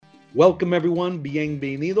Welcome, everyone.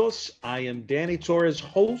 Bienvenidos. I am Danny Torres,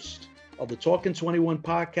 host of the Talking 21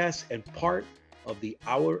 podcast and part of the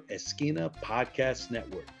Our Esquina podcast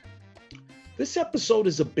network. This episode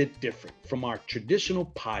is a bit different from our traditional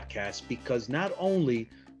podcast because not only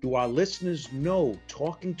do our listeners know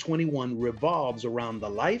Talking 21 revolves around the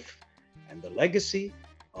life and the legacy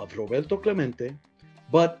of Roberto Clemente,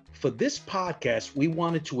 but for this podcast, we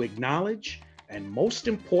wanted to acknowledge and most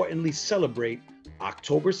importantly celebrate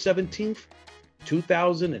October 17th,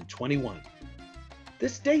 2021.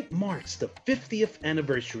 This date marks the 50th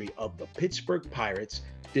anniversary of the Pittsburgh Pirates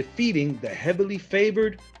defeating the heavily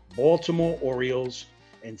favored Baltimore Orioles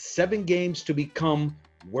in 7 games to become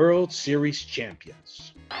World Series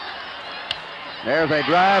champions. There's a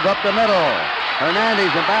drive up the middle. Hernandez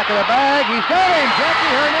in back of the bag. He's got him,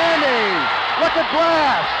 Jesse Hernandez. Look at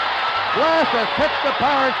Glass. Glass has pitched the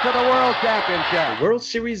Pirates to the World Championship. The World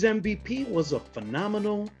Series MVP was a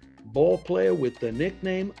phenomenal ball player with the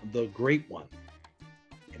nickname The Great One.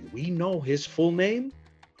 And we know his full name,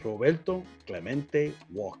 Roberto Clemente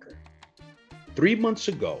Walker. 3 months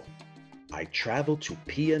ago, I traveled to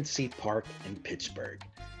PNC Park in Pittsburgh.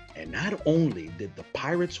 And not only did the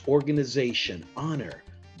Pirates organization honor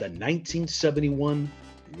the 1971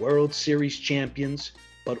 World Series champions,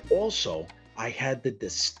 but also I had the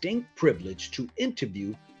distinct privilege to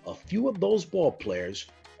interview a few of those ball players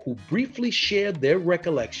who briefly shared their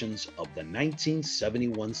recollections of the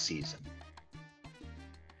 1971 season.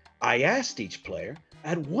 I asked each player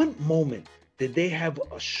at what moment did they have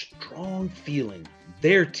a strong feeling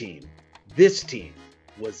their team, this team,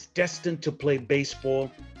 was destined to play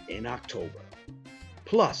baseball in October.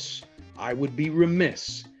 Plus, I would be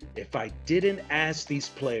remiss if I didn't ask these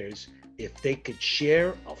players if they could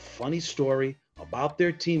share a funny story about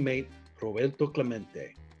their teammate, Roberto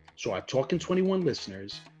Clemente. So our Talking 21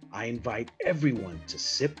 listeners, I invite everyone to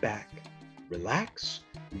sit back, relax,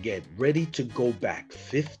 get ready to go back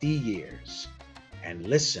 50 years and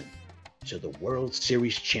listen to the World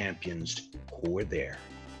Series champions who were there.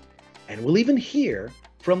 And we'll even hear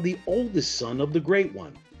from the oldest son of the Great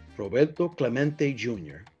One, Roberto Clemente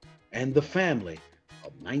Jr., and the family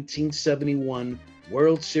of 1971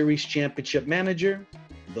 World Series championship manager,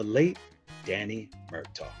 the late Danny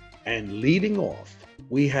Murtaugh. And leading off,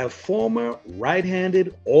 we have former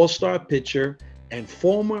right-handed all-star pitcher and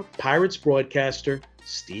former Pirates broadcaster,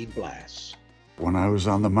 Steve Blass. When I was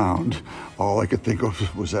on the mound, all I could think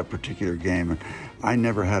of was that particular game. And I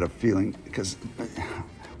never had a feeling, because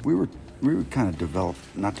we were kind of developed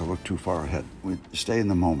not to look too far ahead. We stay in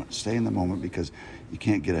the moment because you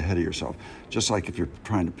can't get ahead of yourself. Just like if you're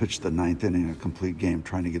trying to pitch the 9th inning in a complete game,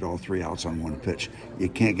 trying to get all 3 outs on one pitch, you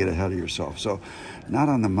can't get ahead of yourself. So not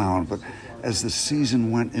on the mound, but as the season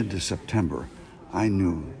went into September, I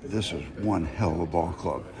knew this was one hell of a ball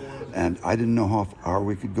club. And I didn't know how far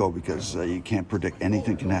we could go because you can't predict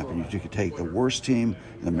anything can happen. You could take the worst team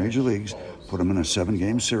in the major leagues, put them in a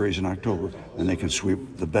 7-game series in October, and they can sweep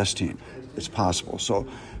the best team. It's possible. So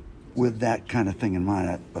with that kind of thing in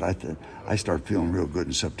mind, I started feeling real good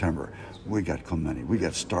in September. We got Clemente, we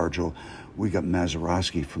got Stargell, we got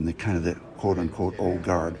Mazeroski from the kind of the quote-unquote old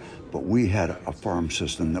guard, but we had a farm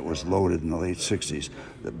system that was loaded in the late 60s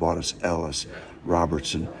that bought us Ellis,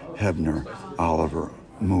 Robertson, Hebner, Oliver,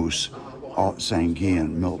 Moose,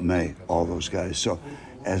 Sanguian, Milt May, all those guys. So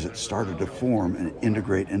as it started to form and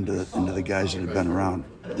integrate into the guys that had been around,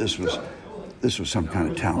 this was some kind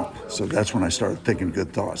of talent. So that's when I started thinking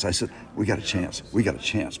good thoughts. I said, we got a chance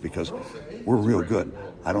because we're real good.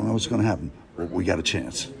 I don't know what's going to happen, but we got a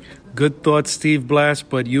chance. Good thoughts, Steve Blass,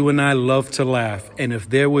 but you and I love to laugh. And if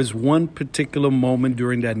there was one particular moment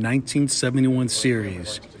during that 1971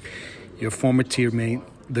 series, your former teammate,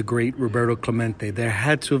 the great Roberto Clemente, there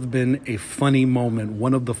had to have been a funny moment,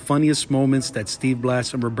 one of the funniest moments that Steve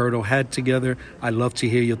Blass and Roberto had together. I'd love to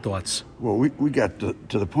hear your thoughts. Well, we got to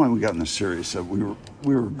the point we got in the series that we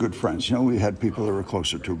were good friends. You know, we had people that were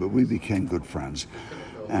closer to, but we became good friends.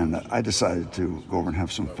 And I decided to go over and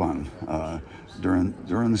have some fun during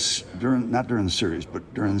not during the series,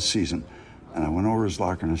 but during the season. And I went over his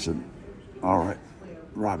locker and I said, all right,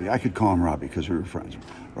 Robbie, I could call him Robbie because we were friends.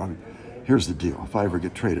 Robbie, here's the deal. If I ever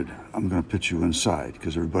get traded, I'm going to pitch you inside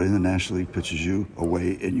because everybody in the National League pitches you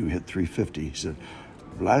away and you hit 350. He said,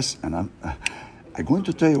 Blass, and I'm going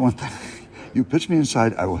to tell you one thing. You pitch me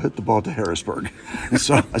inside, I will hit the ball to Harrisburg. And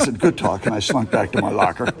so I said, good talk, and I slunk back to my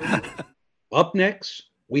locker. Up next,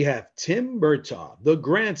 we have Tim Murtaugh, the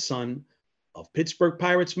grandson of Pittsburgh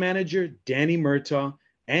Pirates manager Danny Murtaugh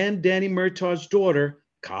and Danny Murtaugh's daughter,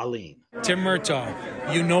 Colleen. Tim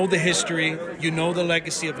Murtaugh, you know the history, you know the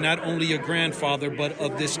legacy of not only your grandfather, but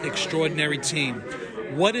of this extraordinary team.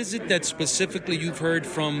 What is it that specifically you've heard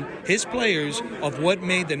from his players of what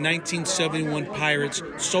made the 1971 Pirates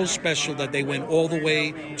so special that they went all the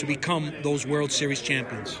way to become those World Series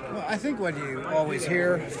champions? Well, I think what you always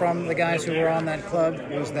hear from the guys who were on that club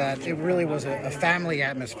was that it really was a family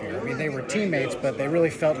atmosphere. I mean, they were teammates, but they really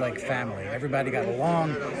felt like family. Everybody got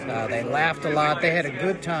along. They laughed a lot. They had a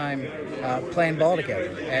good time playing ball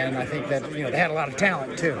together. And I think that, they had a lot of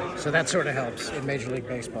talent, too. So that sort of helps in Major League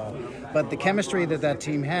Baseball. But the chemistry that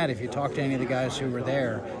team had, if you talk to any of the guys who were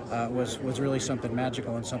there, was really something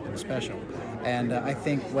magical and something special. And I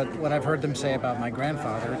think what I've heard them say about my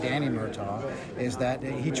grandfather, Danny Murtaugh, is that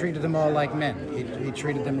he treated them all like men. He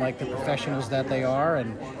treated them like the professionals that they are.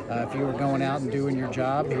 And if you were going out and doing your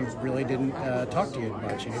job, he really didn't talk to you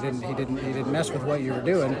much. He didn't mess with what you were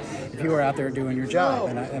doing if you were out there doing your job.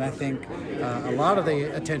 And I think a lot of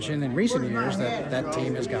the attention in recent years that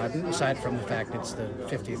team has gotten, aside from the fact it's the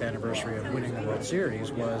 50th anniversary of winning the World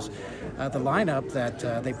Series, was the lineup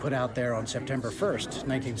that they put out there on September 1st,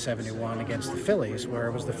 1971 against the Phillies, where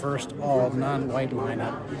it was the first all non-white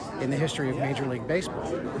lineup in the history of Major League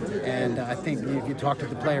Baseball. And I think if you talk to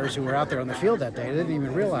the players who were out there on the field that day, they didn't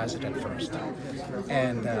even realize it at first.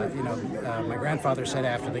 And, my grandfather said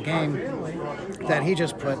after the game that he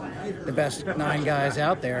just put the best 9 guys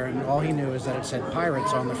out there, and all he knew is that it said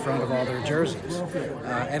Pirates on the front of all their jerseys.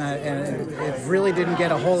 And it really didn't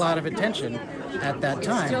get a whole lot of attention at that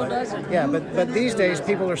time. Still doesn't. Yeah, but these days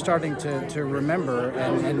people are starting to remember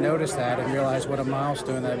and notice that and realize what a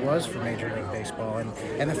milestone that was for Major League Baseball.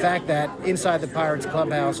 And the fact that inside the Pirates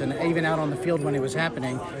clubhouse and even out on the field when it was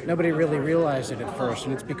happening, nobody really realized it at first.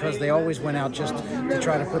 And it's because they always went out just to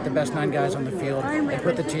try to put the best 9 guys on the field and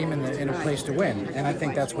put the team in a place to win. And I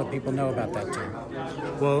think that's what people know about that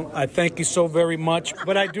team. Well, I thank you so very much.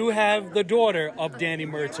 But I do have the daughter of Danny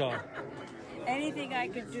Murtaugh. Anything I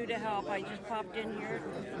could do to help, I just popped in here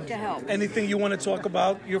to help. Anything you want to talk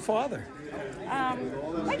about your father?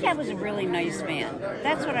 My dad was a really nice man.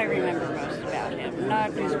 That's what I remember most about him.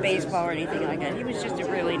 Not his baseball or anything like that. He was just a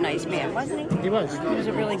really nice man, wasn't he? He was. He was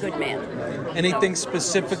a really good man. Anything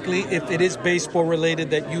specifically, if it is baseball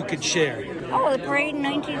related, that you could share? Oh, the parade in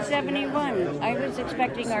 1971. I was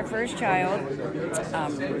expecting our first child,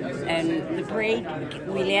 and the parade,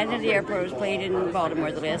 we landed at the airport, was played in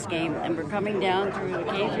Baltimore, the last game, and we're coming down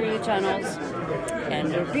came through the tunnels,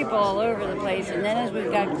 and there were people all over the place, and then as we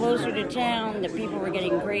got closer to town, the people were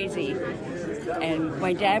getting crazy. And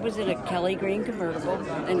my dad was in a Kelly Green convertible,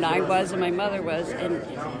 and I was, and my mother was, and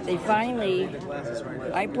they finally,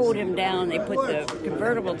 I pulled him down, they put the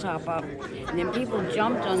convertible top up, and then people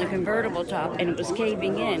jumped on the convertible top, and it was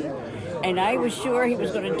caving in. And I was sure he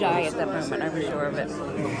was going to die at that moment. I was sure of it.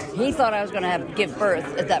 He thought I was going to give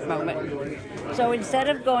birth at that moment. So instead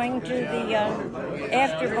of going to the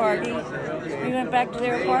after party, we went back to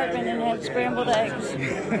their apartment and had scrambled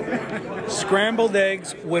eggs. Scrambled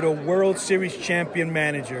eggs with a World Series champion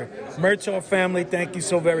manager. Murtaugh family, thank you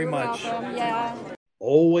so very much. Welcome. Yeah.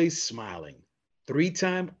 Always smiling.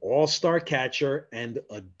 3-time All-Star catcher and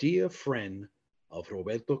a dear friend of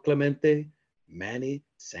Roberto Clemente, Manny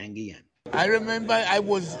Sanguillen. I remember I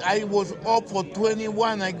was up for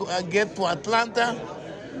 21. I get to Atlanta,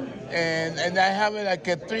 and I have like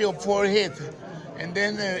a 3 or 4 hit. And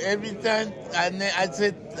then every time I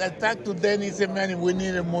talked to Danny, he said, "Man, we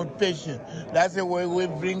need a more patient." That's the way we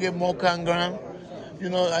bring a more ground.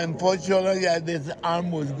 Unfortunately, his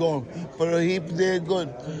arm was gone, but he did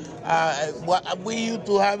good. We used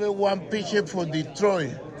to have one pitcher for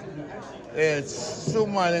Detroit.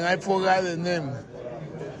 Somebody, I forgot the name.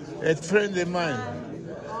 A friend of mine.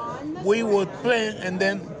 We would play, and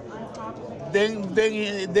then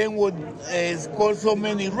would score so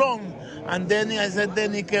many runs. And then I said,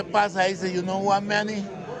 "Denny, ¿qué pasa?" I said, "You know what, Manny?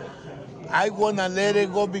 I want to let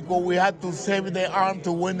it go because we had to save the arm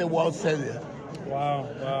to win the World Series." Wow.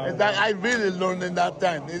 And I really learned in that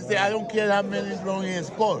time. They say, "I don't care how many runs he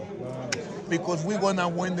scored because we're going to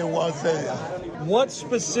win the World Series." What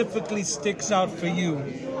specifically sticks out for you?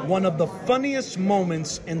 One of the funniest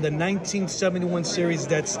moments in the 1971 series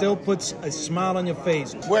that still puts a smile on your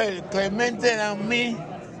face. Well, Clemente and me,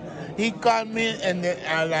 he called me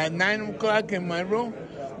at 9 o'clock in my room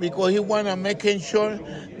because he wanted making sure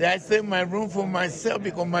that I saved my room for myself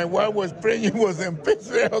because my wife was pregnant, was in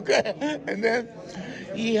Pittsburgh, okay? And then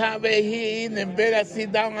he in the bed, I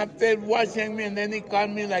sit down after watching me, and then he called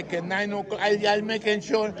me like at 9 o'clock. I making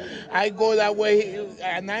sure I go that way.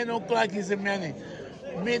 At 9 o'clock, he said, "Manny,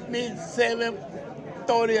 meet me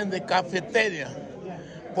 7:30 in the cafeteria."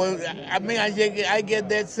 But I get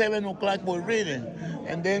there 7 o'clock for reading,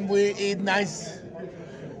 and then we eat nice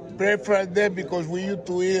breakfast there because we used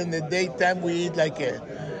to eat in the daytime. We eat like a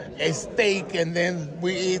steak, and then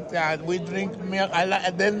we drink milk.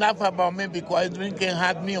 They laugh about me because I drink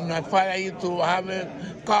hot milk. My father used to have a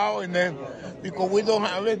cow, and then because we don't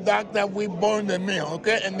have a doctor, we burn the milk,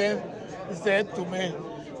 okay? And then he said to me,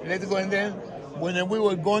 let's go. And then when we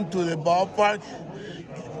were going to the ballpark,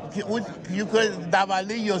 you could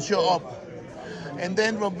Davalillo show up. And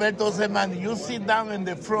then Roberto said, man, you sit down in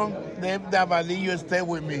the front, let Davalillo stay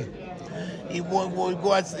with me. He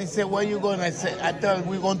said, where are you going? I said, I tell him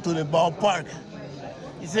we're going to the ballpark.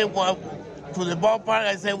 He said, well, to the ballpark?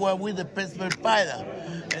 I said, well, with the Pittsburgh Pirates.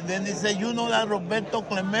 And then he said, you know that Roberto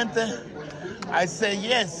Clemente? I said,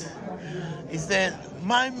 yes. He said,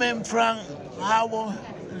 my man Frank Howard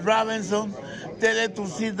Robinson tell her to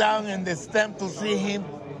sit down in the stand to see him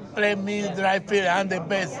play me right field. I'm the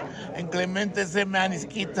best. And Clemente said, man, he's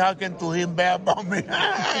keep talking to him bad about me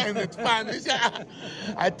in Spanish.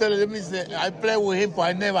 I told him, I play with him, but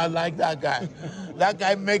I never liked that guy. That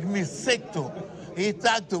guy make me sick too. He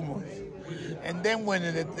talked too much. And then when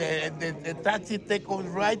the taxi take us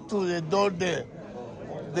right to the door,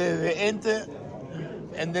 they enter,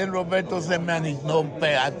 and then Roberto said, man, he's no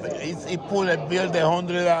pay. He pulled a bill, the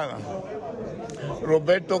 $100.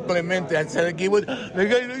 Roberto Clemente. I said, give it. The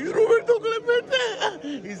guy said, you Roberto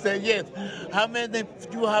Clemente? He said, yes. How many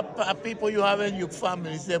people you have in your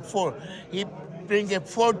family? He said, 4. He bring a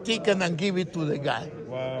 4 ticket and give it to the guy.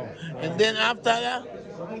 Wow. And then after that,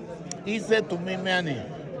 he said to me, Manny,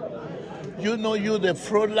 you know you the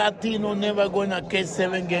fraud Latino never going to catch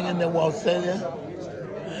 7 games in the World Series.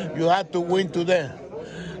 You have to win today.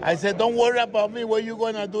 I said, don't worry about me. What you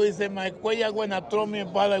going to do? He said, Mike, where you going to throw me a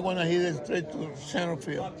ball? I'm going to hit it straight to center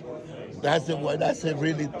field. That's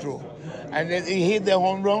really true. And then he hit the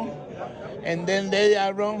home run. And then they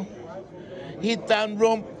are wrong. Hit and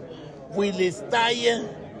run. Willis Tyer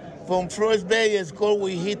from first base scored.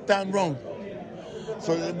 We hit and run.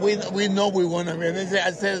 So we know we're going to win. I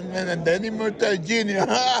said, man, Danny Murta Jr.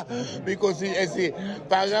 Because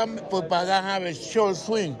Pagan have a short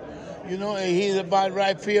swing. You know, he's about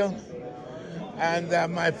right field. And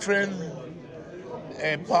my friend,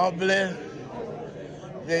 Pablo,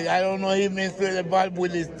 I don't know, he missed the ball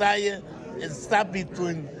with his tire and stopped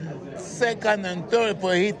between second and third,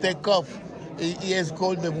 but he take off. He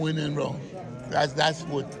scored the winning run. That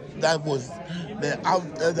was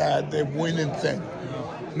the winning thing.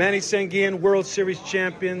 Manny Sanguillen, World Series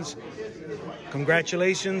champions.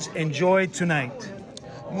 Congratulations. Enjoy tonight.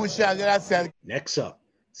 Muchas gracias. Next up,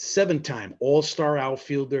 7-time All-Star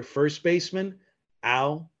outfielder, first baseman,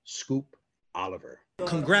 Al Scoop Oliver.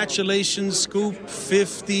 Congratulations, Scoop.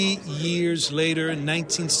 50 years later,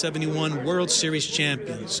 1971 World Series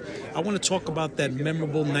champions. I want to talk about that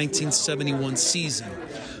memorable 1971 season.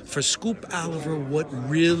 For Scoop Oliver, what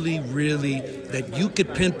really, that you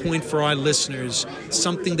could pinpoint for our listeners,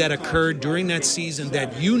 something that occurred during that season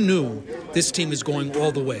that you knew this team is going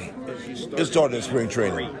all the way? It started in spring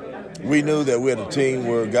training. We knew that we had a team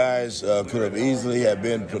where guys could have easily have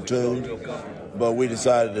been platooned, but we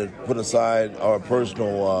decided to put aside our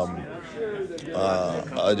personal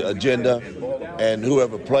agenda, and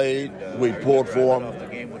whoever played, we pulled for them.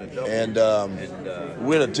 And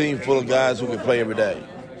we had a team full of guys who could play every day.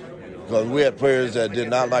 Because we had players that did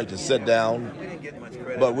not like to sit down,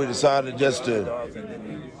 but we decided just to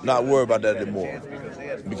not worry about that anymore.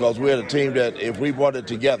 Because we had a team that if we brought it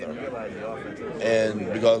together,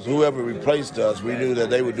 and because whoever replaced us, we knew that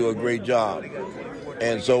they would do a great job.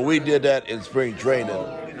 And so we did that in spring training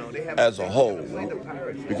as a whole,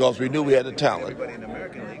 because we knew we had the talent,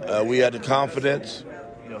 we had the confidence,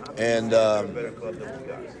 and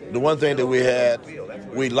the one thing that we had,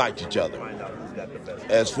 we liked each other.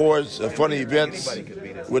 As far as funny events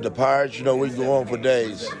with the Pirates, you know, we can go on for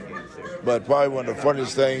days. But probably one of the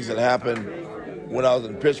funniest things that happened when I was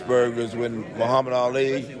in Pittsburgh was when Muhammad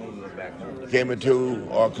Ali came into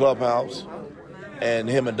our clubhouse, and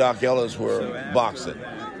him and Doc Ellis were boxing.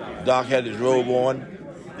 Doc had his robe on,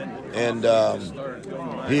 and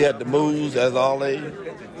he had the moves as Ali.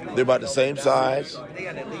 They're about the same size,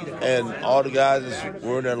 and all the guys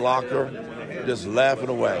were in their locker just laughing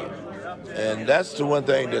away. And that's the one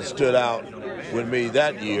thing that stood out with me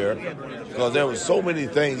that year, because there were so many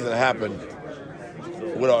things that happened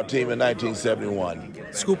with our team in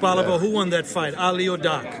 1971. Scoop Oliver, who won that fight, Ali or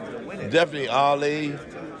Doc? Definitely Ali.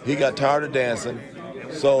 He got tired of dancing,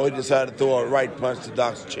 so he decided to throw a right punch to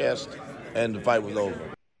Doc's chest, and the fight was over.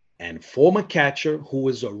 And former catcher who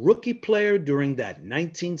was a rookie player during that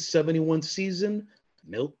 1971 season,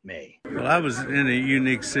 Milt May. Well, I was in a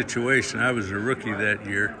unique situation. I was a rookie that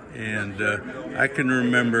year, and I can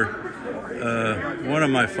remember One of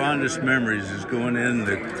my fondest memories is going in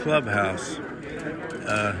the clubhouse.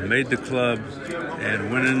 Made the club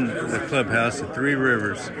and went in the clubhouse at Three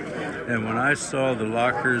Rivers. And when I saw the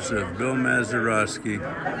lockers of Bill Mazeroski,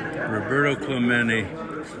 Roberto Clemente,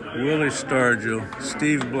 Willie Stargell,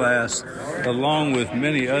 Steve Blass, along with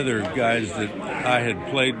many other guys that I had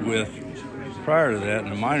played with prior to that in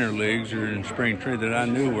the minor leagues or in spring training that I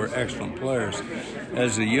knew were excellent players.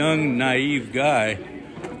 As a young, naive guy,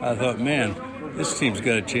 I thought, man, this team's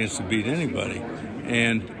got a chance to beat anybody.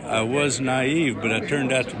 And I was naive, but I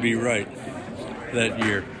turned out to be right that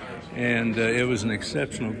year. And it was an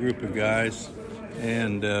exceptional group of guys.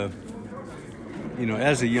 And,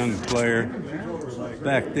 as a young player,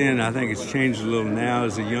 back then, I think it's changed a little now.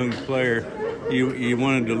 As a young player, you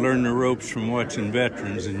wanted to learn the ropes from watching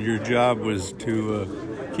veterans, and your job was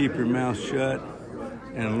to keep your mouth shut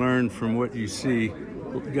and learn from what you see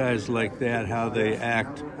guys like that, how they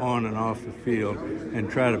act on and off the field, and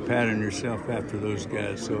try to pattern yourself after those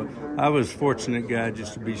guys. So I was fortunate guy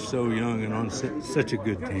just to be so young and on such a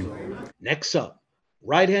good team. Next up,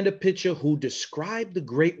 right-handed pitcher who described the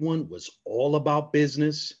great one was all about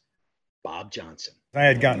business, Bob Johnson. I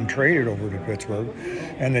had gotten traded over to Pittsburgh,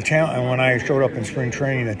 and and when I showed up in spring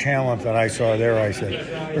training, the talent that I saw there, I said,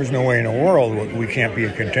 there's no way in the world we can't be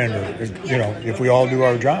a contender. If we all do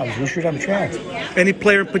our jobs, we should have a chance. Any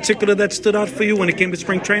player in particular that stood out for you when it came to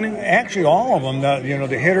spring training? Actually, all of them,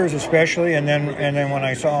 the hitters especially, and then when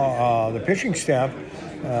I saw the pitching staff,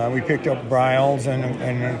 we picked up Bryles and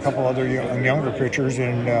a couple other younger pitchers,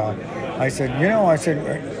 and I said,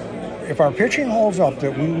 if our pitching holds up,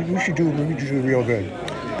 that we should do real good.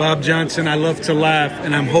 Bob Johnson, I love to laugh,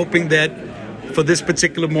 and I'm hoping that for this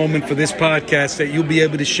particular moment, for this podcast, that you'll be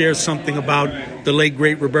able to share something about the late,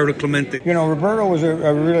 great Roberto Clemente. Roberto was a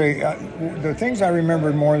really the things I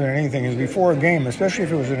remembered more than anything is before a game, especially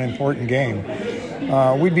if it was an important game,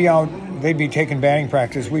 we'd be out, they'd be taking batting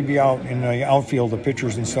practice, we'd be out in the outfield, the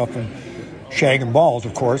pitchers and stuff, and shagging balls,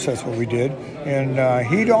 of course, that's what we did. And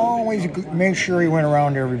he'd always make sure he went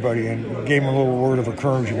around to everybody and gave them a little word of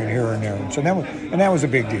encouragement here and there. So that was a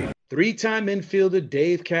big deal. Three-time infielder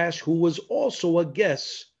Dave Cash, who was also a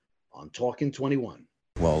guest on Talking 21.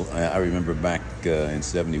 Well, I remember back in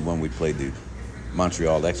 71, we played the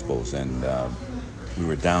Montreal Expos, and we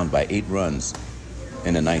were down by 8 runs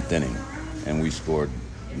in the ninth inning, and we scored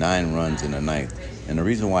 9 runs in the ninth. And the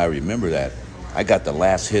reason why I remember that, I got the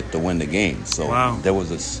last hit to win the game. So wow. There was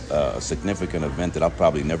a significant event that I'll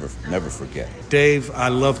probably never forget. Dave, I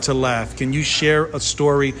love to laugh. Can you share a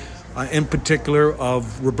story in particular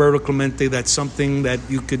of Roberto Clemente that's something that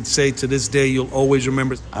you could say to this day you'll always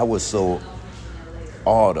remember? I was so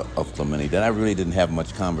awed of Clemente that I really didn't have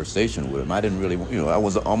much conversation with him. I didn't really, I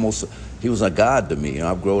was he was a god to me.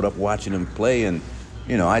 I've grown up watching him play, and,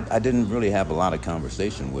 I didn't really have a lot of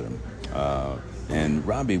conversation with him. And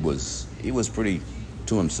Robbie was pretty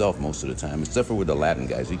to himself most of the time, except for with the Latin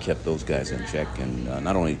guys. He kept those guys in check, and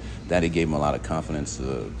not only that, he gave them a lot of confidence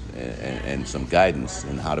and some guidance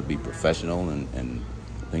in how to be professional and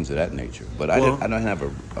things of that nature. But I don't have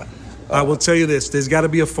I will tell you this. There's got to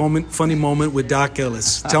be a funny moment with Doc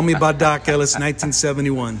Ellis. Tell me about Doc Ellis,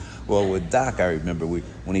 1971. Well, with Doc, I remember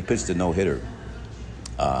when he pitched the no-hitter,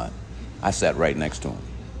 I sat right next to him,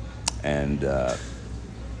 and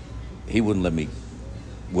he wouldn't let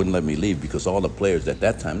me leave because all the players at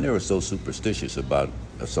that time, they were so superstitious about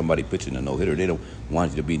somebody pitching a no-hitter. They don't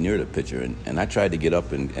want you to be near the pitcher. And I tried to get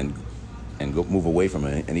up and go move away from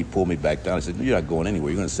him, and he pulled me back down. I said, you're not going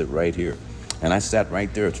anywhere. You're going to sit right here. And I sat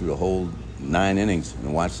right there through the whole 9 innings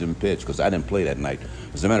and watched him pitch because I didn't play that night.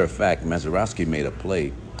 As a matter of fact, Mazeroski made a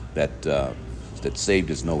play that saved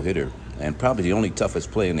his no-hitter, and probably the only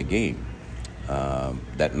toughest play in the game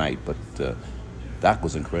that night. But Doc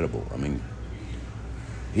was incredible. I mean,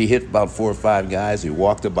 he hit about 4 or 5 guys. He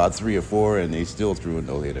walked about 3 or 4, and he still threw a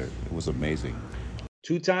no-hitter. It was amazing.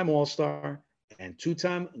 2-time All-Star and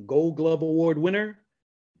 2-time Gold Glove Award winner,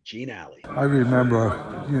 Gene Alley. I remember,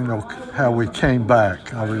 how we came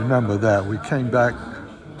back. I remember that. We came back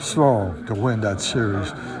strong to win that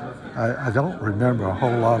series. I don't remember a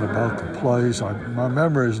whole lot about the plays. My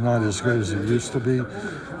memory is not as good as it used to be,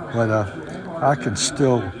 but I can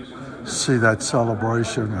still see that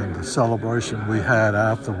celebration and the celebration we had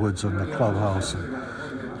afterwards in the clubhouse.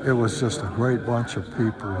 And it was just a great bunch of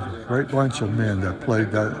people, a great bunch of men that played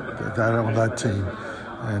that on that team.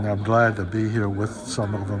 And I'm glad to be here with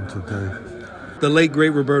some of them today. The late, great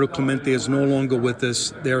Roberto Clemente is no longer with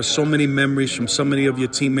us. There are so many memories from so many of your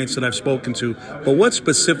teammates that I've spoken to. But what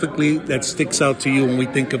specifically that sticks out to you when we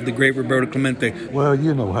think of the great Roberto Clemente? Well,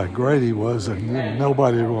 you know how great he was, and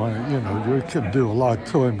nobody wanted, you couldn't do a lot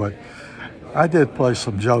to him. But I did play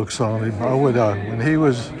some jokes on him. I would, when he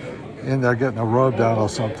was in there getting a rub down or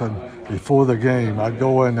something before the game, I'd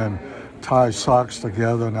go in and tie socks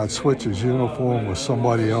together, and I'd switch his uniform with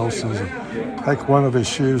somebody else's and take one of his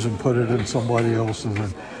shoes and put it in somebody else's.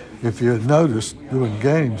 And if you had noticed doing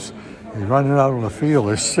games, he's running out on the field,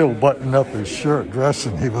 he's still buttoning up his shirt,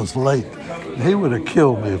 dressing. He was late. He would have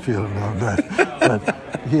killed me if he'd have known that.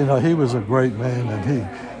 But, you know, he was a great man, and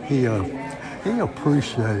he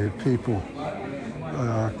appreciated people,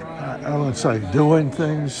 I wouldn't say doing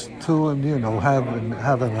things to him, you know, having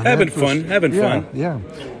fun. Yeah,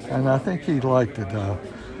 and I think he liked it.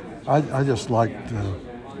 I just liked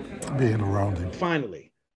being around him.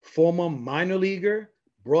 Finally, former minor leaguer,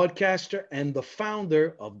 broadcaster, and the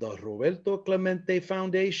founder of the Roberto Clemente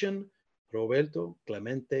Foundation, Roberto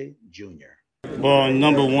Clemente Jr. Well,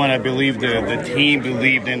 number one, I believe the team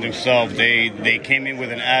believed in themselves. They came in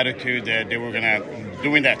with an attitude that they were going to,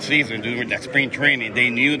 during that season, during that spring training,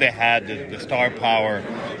 they knew they had the star power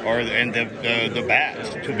and the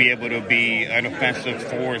bats to be able to be an offensive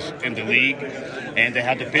force in the league. And they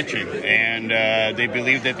had the pitching, and they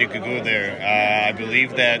believed that they could go there. I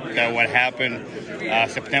believe that what happened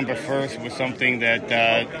September 1st was something that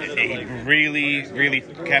really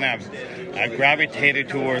kind of gravitated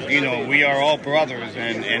towards, you know, we are all brothers,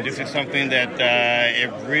 and this is something that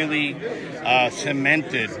it really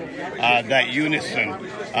cemented that unison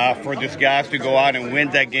for these guys to go out and win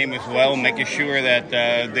that game as well, making sure that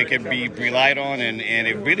they could be relied on, and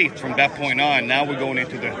it really, from that point on, now we're going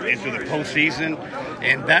into the postseason,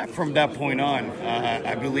 and that from that point on,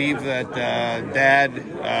 I believe that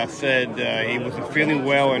Dad said he was feeling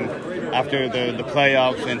well, and after the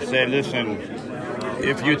playoffs, and said, listen,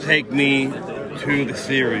 if you take me to the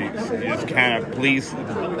series, just kind of please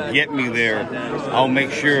get me there, I'll make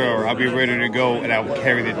sure I'll be ready to go, and I'll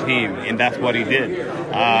carry the team. And that's what he did.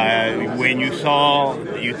 When you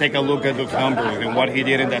take a look at those numbers and what he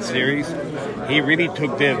did in that series, he really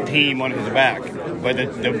took the team on his back, but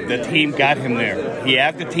the team got him there. He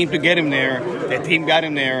asked the team to get him there, the team got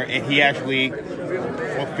him there, and he actually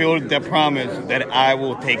fulfilled the promise that I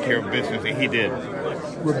will take care of business, and he did.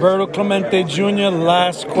 Roberto Clemente Jr.,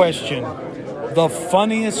 last question. The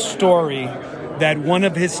funniest story that one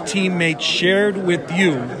of his teammates shared with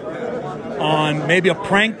you on maybe a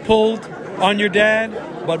prank pulled on your dad,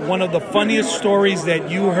 but one of the funniest stories that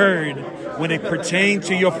you heard when it pertained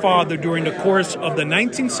to your father during the course of the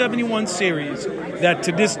 1971 series that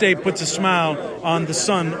to this day puts a smile on the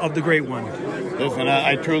son of the great one. Listen,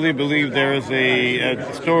 I truly believe there is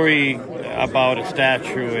a story about a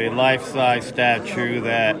statue, a life-size statue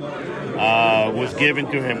that was given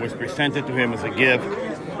to him, was presented to him as a gift.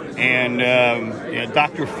 And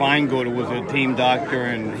Dr. Feingold was a team doctor,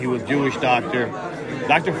 and he was a Jewish doctor.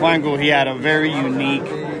 Dr. Feingold, he had a very unique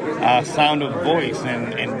sound of voice,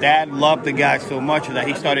 and Dad loved the guy so much that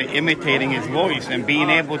he started imitating his voice and being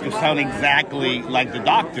able to sound exactly like the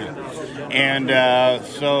doctor. And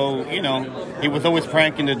so, you know, he was always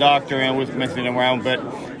pranking the doctor and was messing around. But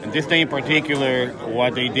this day in particular,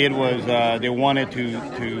 what they did was they wanted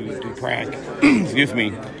to prank, excuse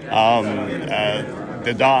me,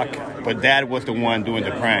 the doc, but Dad was the one doing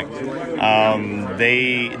the prank.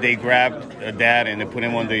 They grabbed Dad and they put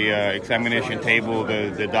him on the examination table.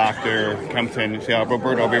 The doctor comes in and says,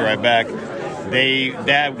 Roberto, I'll be right back.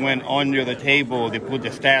 Dad went under the table. They put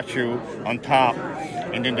the statue on top.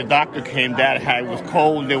 And then the doctor came down. It was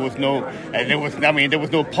cold. There was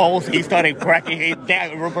no pulse. He started cracking.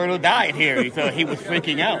 Roberto died here. So he was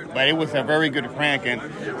freaking out. But it was a very good prank and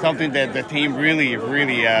something that the team really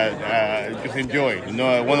just enjoyed. You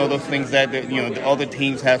know, one of those things that all the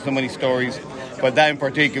teams have so many stories, but that in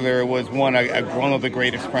particular was one of the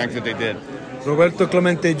greatest pranks that they did. Roberto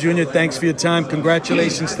Clemente Jr., thanks for your time.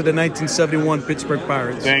 Congratulations to the 1971 Pittsburgh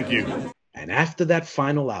Pirates. Thank you. And after that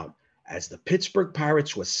final out, as the Pittsburgh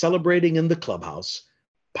Pirates were celebrating in the clubhouse,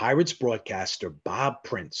 Pirates broadcaster Bob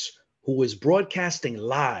Prince, who was broadcasting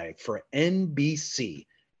live for NBC,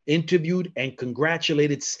 interviewed and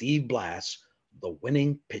congratulated Steve Blass, the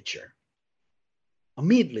winning pitcher.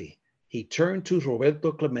 Immediately, he turned to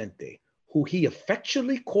Roberto Clemente, who he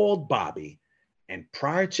affectionately called Bobby, and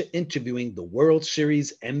prior to interviewing the World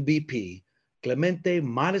Series MVP, Clemente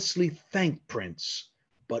modestly thanked Prince,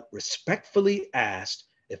 but respectfully asked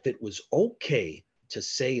if it was okay to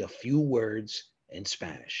say a few words in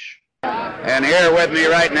Spanish. And here with me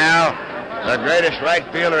right now, the greatest right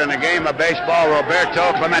fielder in the game of baseball,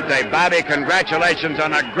 Roberto Clemente. Bobby, congratulations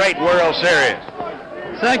on a great World Series.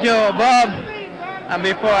 Thank you, Bob. And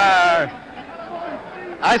before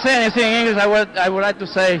I say anything in English, I would like to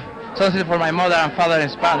say something for my mother and father in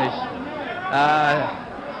Spanish.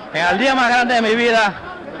 en el día más grande de mi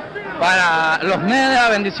vida, para los nenes, la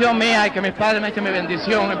bendición mía y que mis padres me echen mi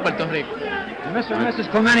bendición en Puerto Rico. Mr. and Mrs.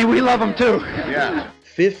 Clemente, we love them too. Yeah.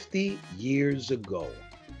 50 years ago,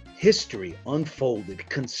 history unfolded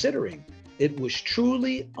considering it was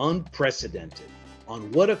truly unprecedented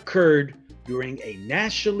on what occurred during a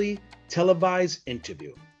nationally televised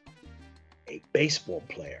interview. A baseball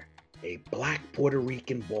player, a black Puerto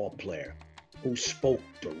Rican ball player, who spoke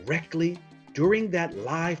directly during that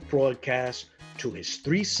live broadcast to his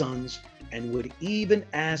 3 sons and would even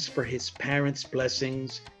ask for his parents'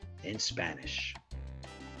 blessings in Spanish.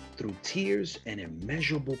 Through tears and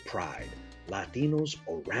immeasurable pride, Latinos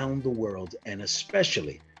around the world, and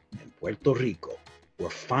especially in Puerto Rico, were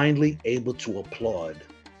finally able to applaud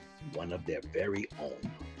one of their very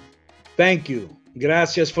own. Thank you.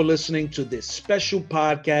 Gracias for listening to this special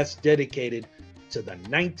podcast dedicated to the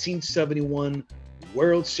 1971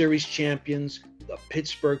 World Series champions, the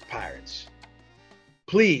Pittsburgh Pirates.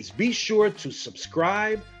 Please be sure to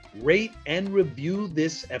subscribe, rate, and review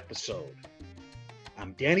this episode.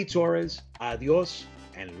 I'm Danny Torres. Adios,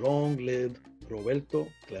 and long live Roberto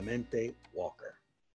Clemente Walker.